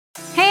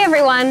Hey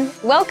everyone!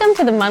 Welcome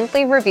to the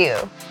Monthly Review,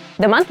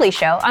 the monthly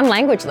show on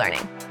language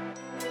learning,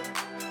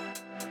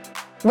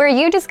 where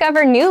you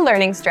discover new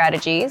learning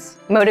strategies,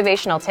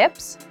 motivational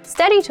tips,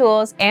 study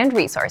tools, and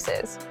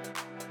resources.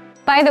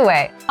 By the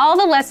way, all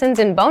the lessons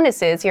and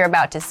bonuses you're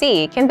about to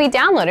see can be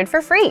downloaded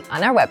for free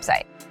on our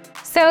website.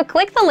 So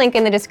click the link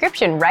in the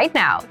description right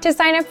now to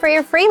sign up for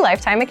your free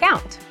lifetime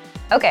account.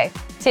 Okay,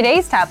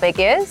 today's topic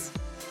is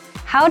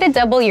how to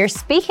double your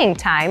speaking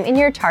time in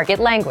your target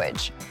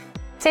language.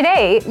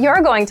 Today,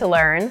 you're going to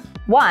learn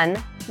 1.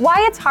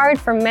 Why it's hard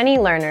for many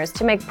learners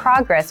to make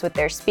progress with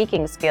their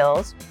speaking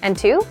skills, and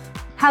 2.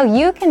 How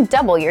you can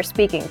double your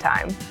speaking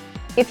time.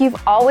 If you've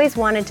always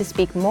wanted to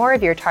speak more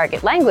of your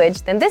target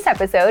language, then this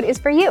episode is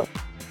for you.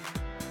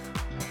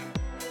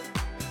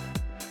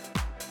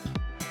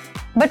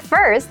 But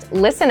first,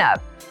 listen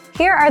up.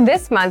 Here are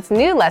this month's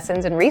new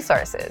lessons and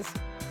resources.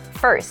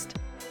 First,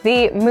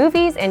 the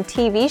Movies and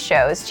TV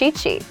Shows Cheat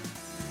Sheet.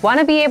 Want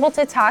to be able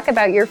to talk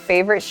about your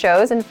favorite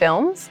shows and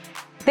films?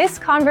 This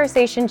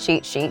conversation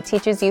cheat sheet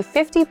teaches you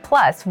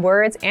 50+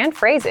 words and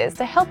phrases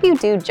to help you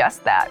do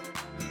just that.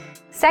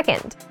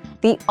 Second,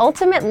 the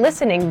Ultimate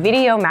Listening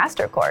Video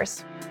Master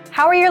Course.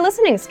 How are your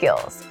listening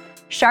skills?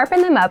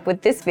 Sharpen them up with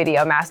this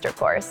video master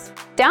course.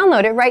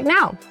 Download it right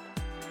now.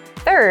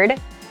 Third,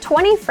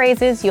 20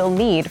 phrases you'll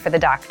need for the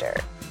doctor.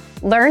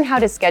 Learn how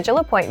to schedule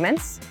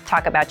appointments,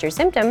 talk about your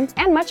symptoms,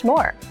 and much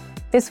more.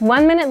 This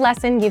 1-minute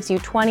lesson gives you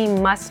 20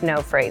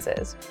 must-know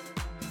phrases.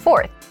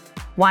 Fourth,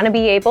 want to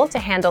be able to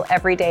handle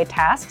everyday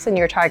tasks in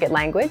your target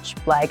language,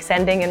 like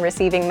sending and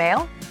receiving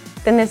mail?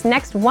 Then this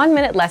next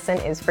 1-minute lesson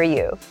is for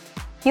you.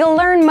 You'll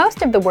learn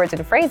most of the words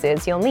and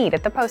phrases you'll need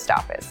at the post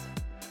office.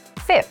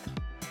 Fifth,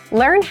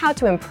 learn how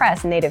to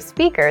impress native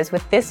speakers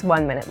with this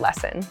 1-minute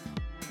lesson.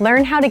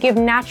 Learn how to give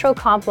natural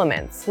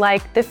compliments,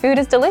 like "the food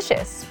is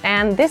delicious"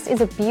 and "this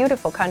is a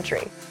beautiful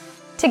country."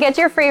 To get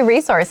your free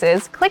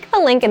resources, click the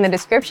link in the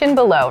description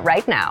below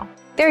right now.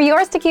 They're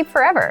yours to keep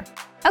forever.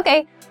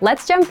 Okay,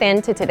 let's jump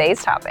into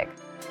today's topic.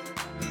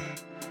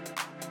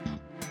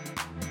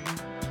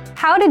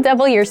 How to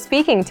double your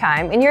speaking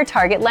time in your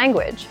target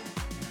language.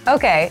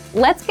 Okay,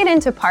 let's get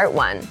into part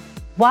 1.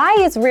 Why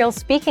is real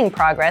speaking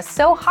progress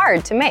so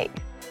hard to make?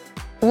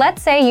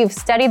 Let's say you've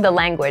studied the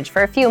language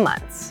for a few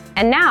months,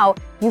 and now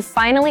you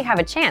finally have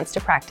a chance to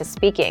practice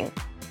speaking.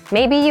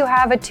 Maybe you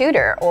have a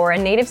tutor or a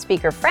native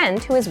speaker friend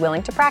who is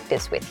willing to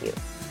practice with you.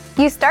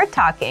 You start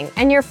talking,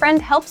 and your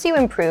friend helps you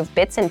improve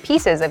bits and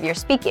pieces of your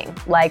speaking,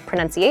 like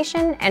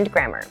pronunciation and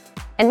grammar.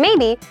 And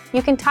maybe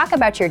you can talk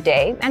about your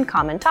day and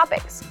common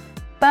topics.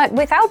 But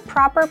without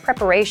proper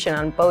preparation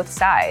on both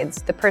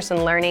sides, the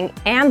person learning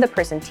and the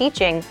person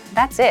teaching,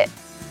 that's it.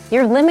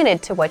 You're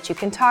limited to what you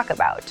can talk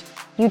about.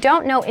 You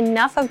don't know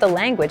enough of the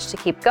language to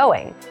keep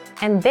going,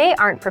 and they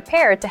aren't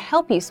prepared to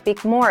help you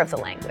speak more of the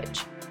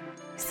language.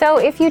 So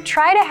if you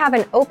try to have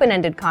an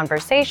open-ended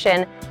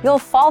conversation, you'll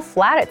fall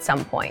flat at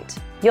some point.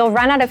 You'll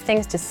run out of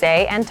things to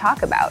say and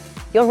talk about.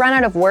 You'll run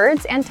out of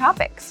words and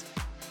topics.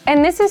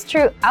 And this is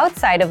true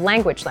outside of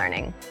language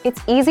learning.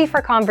 It's easy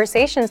for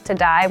conversations to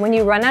die when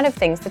you run out of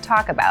things to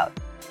talk about.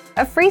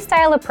 A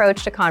freestyle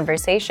approach to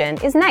conversation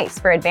is nice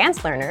for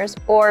advanced learners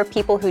or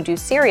people who do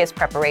serious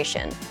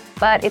preparation,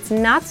 but it's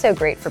not so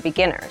great for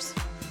beginners.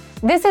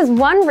 This is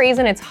one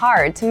reason it's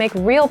hard to make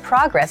real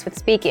progress with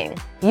speaking.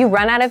 You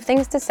run out of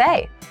things to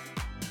say.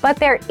 But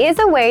there is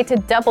a way to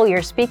double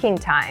your speaking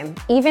time,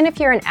 even if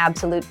you're an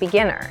absolute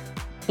beginner,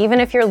 even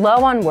if you're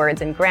low on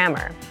words and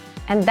grammar.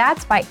 And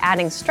that's by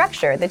adding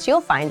structure that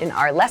you'll find in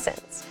our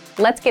lessons.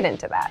 Let's get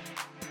into that.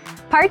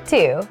 Part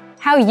 2,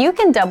 how you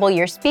can double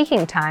your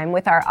speaking time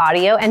with our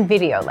audio and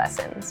video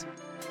lessons.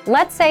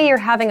 Let's say you're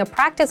having a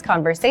practice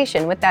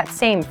conversation with that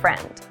same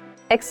friend,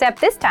 except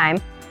this time,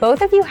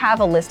 both of you have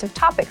a list of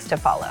topics to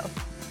follow.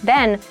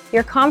 Then,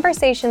 your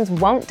conversations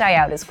won't die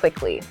out as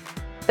quickly.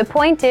 The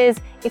point is,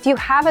 if you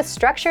have a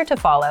structure to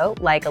follow,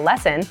 like a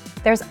lesson,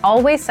 there's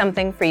always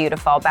something for you to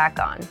fall back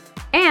on.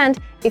 And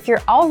if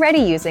you're already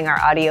using our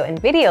audio and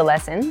video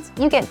lessons,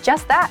 you get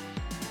just that.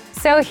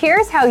 So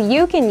here's how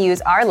you can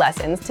use our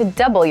lessons to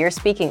double your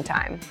speaking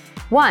time.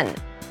 1.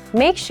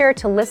 Make sure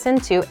to listen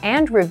to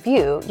and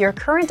review your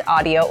current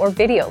audio or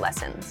video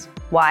lessons.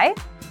 Why?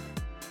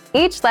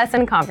 Each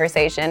lesson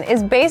conversation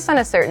is based on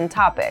a certain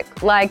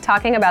topic, like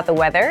talking about the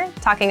weather,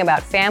 talking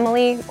about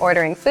family,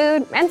 ordering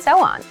food, and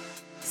so on.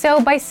 So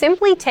by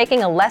simply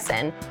taking a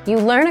lesson, you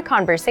learn a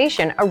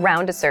conversation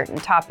around a certain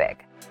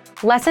topic.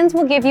 Lessons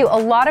will give you a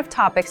lot of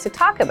topics to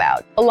talk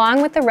about,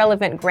 along with the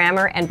relevant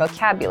grammar and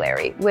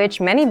vocabulary, which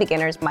many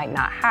beginners might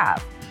not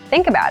have.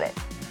 Think about it.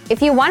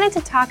 If you wanted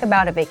to talk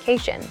about a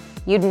vacation,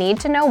 you'd need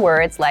to know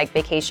words like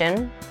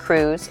vacation,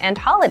 cruise, and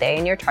holiday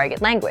in your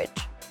target language.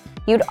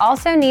 You'd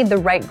also need the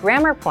right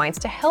grammar points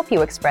to help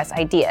you express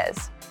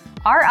ideas.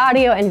 Our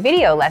audio and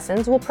video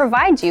lessons will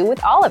provide you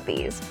with all of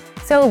these,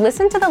 so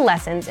listen to the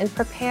lessons and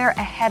prepare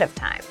ahead of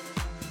time.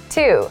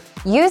 2.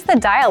 Use the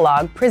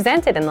dialogue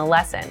presented in the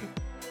lesson.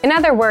 In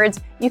other words,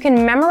 you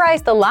can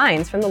memorize the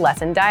lines from the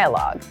lesson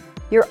dialogue.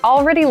 You're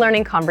already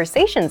learning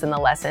conversations in the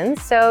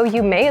lessons, so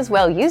you may as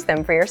well use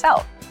them for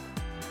yourself.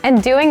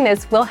 And doing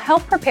this will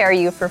help prepare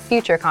you for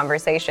future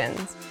conversations.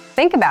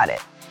 Think about it.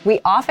 We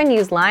often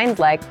use lines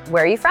like,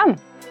 "Where are you from?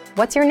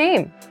 What's your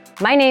name?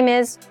 My name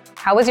is,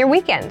 how was your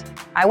weekend?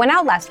 I went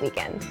out last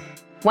weekend."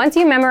 Once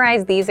you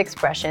memorize these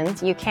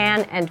expressions, you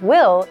can and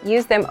will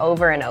use them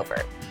over and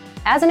over.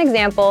 As an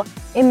example,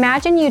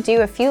 imagine you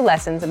do a few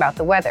lessons about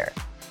the weather.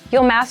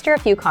 You'll master a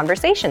few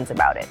conversations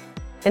about it.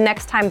 The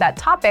next time that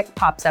topic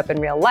pops up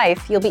in real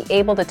life, you'll be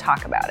able to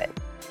talk about it.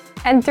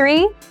 And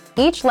 3,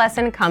 each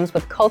lesson comes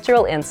with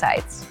cultural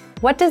insights.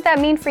 What does that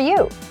mean for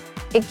you?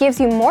 It gives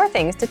you more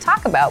things to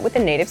talk about with a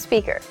native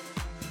speaker.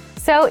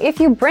 So if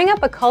you bring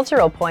up a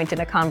cultural point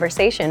in a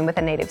conversation with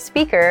a native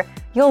speaker,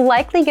 you'll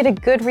likely get a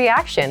good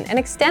reaction and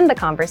extend the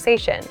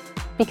conversation,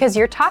 because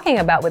you're talking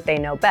about what they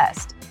know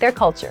best, their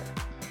culture.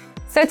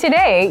 So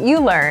today you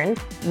learned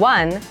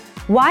 1.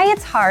 Why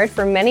it's hard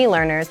for many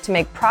learners to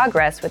make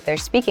progress with their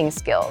speaking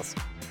skills.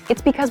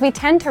 It's because we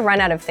tend to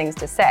run out of things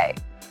to say.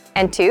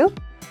 And 2.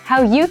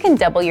 How you can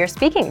double your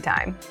speaking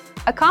time.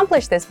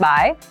 Accomplish this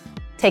by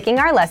taking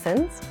our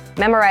lessons,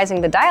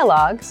 memorizing the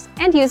dialogues,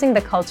 and using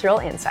the cultural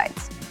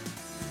insights.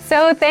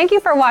 So thank you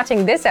for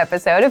watching this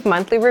episode of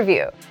Monthly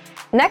Review.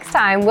 Next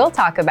time we'll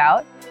talk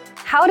about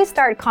how to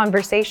start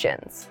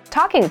conversations,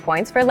 talking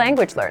points for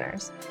language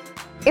learners.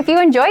 If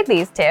you enjoyed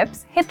these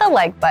tips, hit the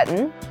like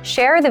button,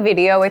 share the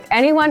video with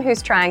anyone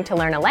who's trying to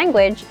learn a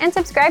language, and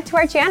subscribe to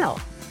our channel.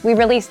 We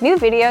release new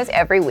videos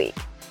every week.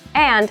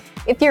 And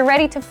if you're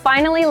ready to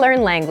finally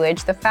learn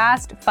language the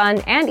fast, fun,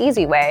 and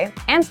easy way,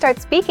 and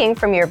start speaking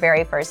from your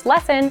very first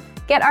lesson,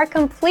 get our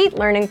complete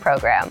learning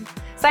program.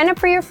 Sign up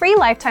for your free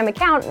lifetime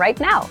account right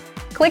now.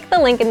 Click the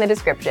link in the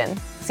description.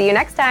 See you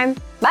next time.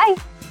 Bye!